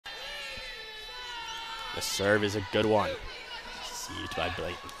The serve is a good one. Received by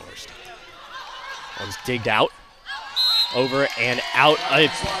Blakenhorst. One's digged out. Over and out. A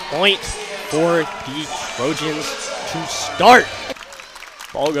point for the Trojans to start.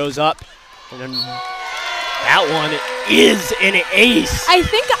 Ball goes up. And then that one is an ace. I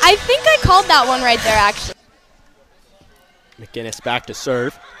think I called that one right there, actually. McGinnis back to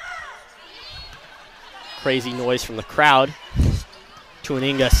serve. Crazy noise from the crowd.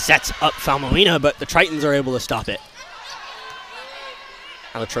 Tuaninga sets up Falmoina, but the Tritons are able to stop it.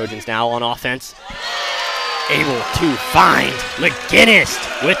 Now the Trojans now on offense. Able to find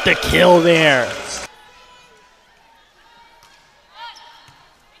McGinnis with the kill there.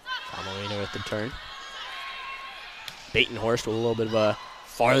 Falmoina with the turn. Batenhorst with a little bit of a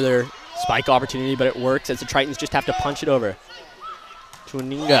farther spike opportunity, but it works as the Tritons just have to punch it over.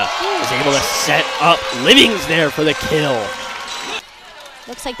 Tuaninga is able to set up Livings there for the kill.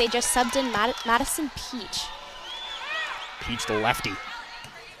 Looks like they just subbed in Madison Peach. Peach the lefty.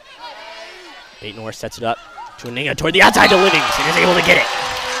 Batenhorst sets it up. Tuaninga toward the outside to Livings and is able to get it.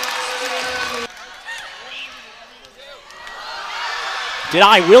 Did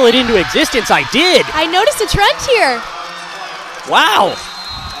I will it into existence? I did. I noticed a trend here. Wow.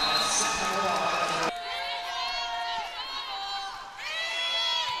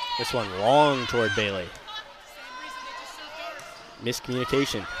 This one long toward Bailey.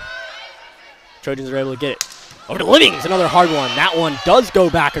 Miscommunication. Trojans are able to get it. Over to Livings, another hard one. That one does go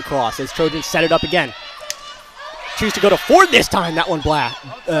back across as Trojans set it up again. Choose to go to Ford this time. That one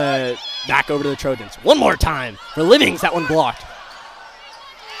back over to the Trojans. One more time for Livings. That one blocked.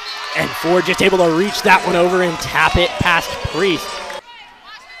 And Ford just able to reach that one over and tap it past Priest.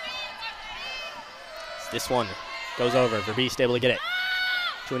 This one goes over. Verbeest able to get it.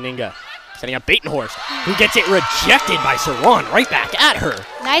 Tuaninga setting up Batenhorst, who gets it rejected by Saran right back at her.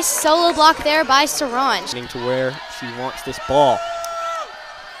 Nice solo block there by Saran. Getting to where she wants this ball.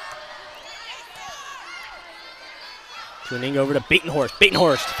 Tuaninga over to Batenhorst.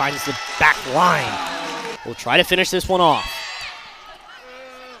 Batenhorst finds the back line. We'll try to finish this one off.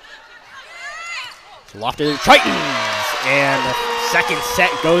 Lofted to the Tritons, and the second set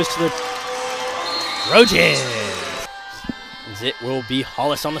goes to the Trojans. As it will be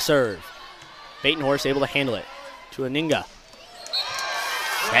Hollis on the serve. Batenhorst able to handle it. Tuaninga.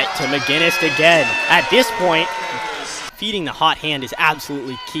 Set to McGinnis again. At this point, feeding the hot hand is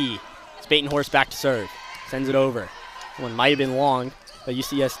absolutely key. It's Batenhorst back to serve. Sends it over. One might have been long, but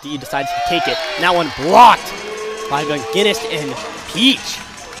UCSD decides to take it. And that one blocked by McGinnis and Peach.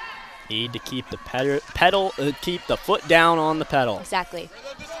 Need to keep the keep the foot down on the pedal. Exactly.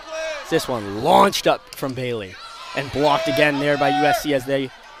 This one launched up from Bailey and blocked again there by USC as they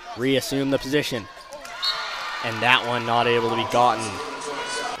reassume the position. And that one not able to be gotten.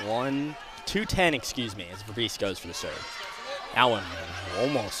 2-10, excuse me, as Verbeest goes for the serve. That one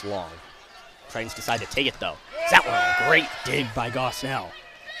almost long. Tritons decide to take it though. That one a great dig by Gosnell.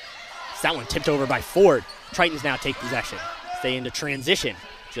 That one tipped over by Ford. Tritons now take possession. Stay into transition.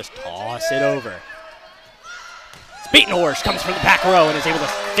 Just toss it over. Batenhorst comes from the back row and is able to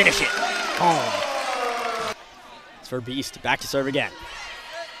finish it home. It's Verbeest back to serve again.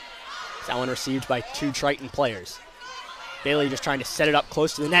 That one received by two Triton players. Bailey just trying to set it up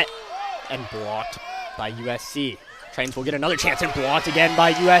close to the net and blocked by USC. Tritons will get another chance and blocked again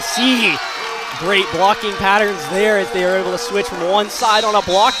by USC. Great blocking patterns there as they are able to switch from one side on a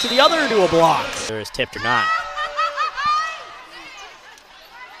block to the other to a block. Whether it's tipped or not.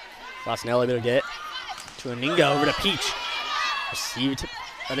 Gosnell able to get it. Tuaninga over to Peach. Received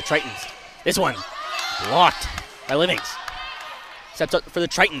by the Tritons. This one blocked by Livings. Steps up for the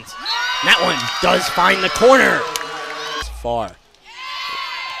Tritons. And that one does find the corner. It's far.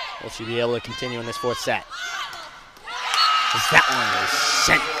 Will she be able to continue in this fourth set? As that one is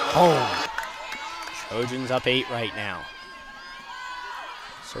sent home. Trojans up 8 right now.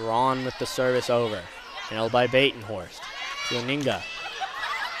 Saran with the service over. Handled by Batenhorst. Tuaninga.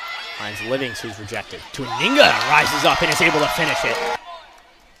 Finds Livings, who's rejected. Tuaninga rises up and is able to finish it.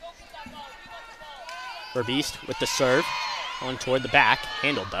 Verbeest with the serve. Going toward the back.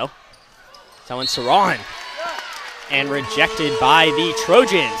 Handled, though. Telling Saran. And rejected by the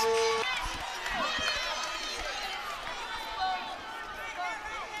Trojans.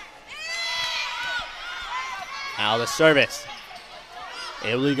 Now the service.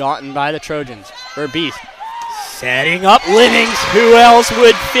 Able to be gotten by the Trojans. Verbeest. Setting up Livings. Who else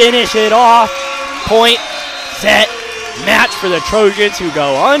would finish it off? Point, set, match for the Trojans, who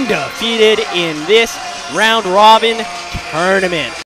go undefeated in this round-robin tournament.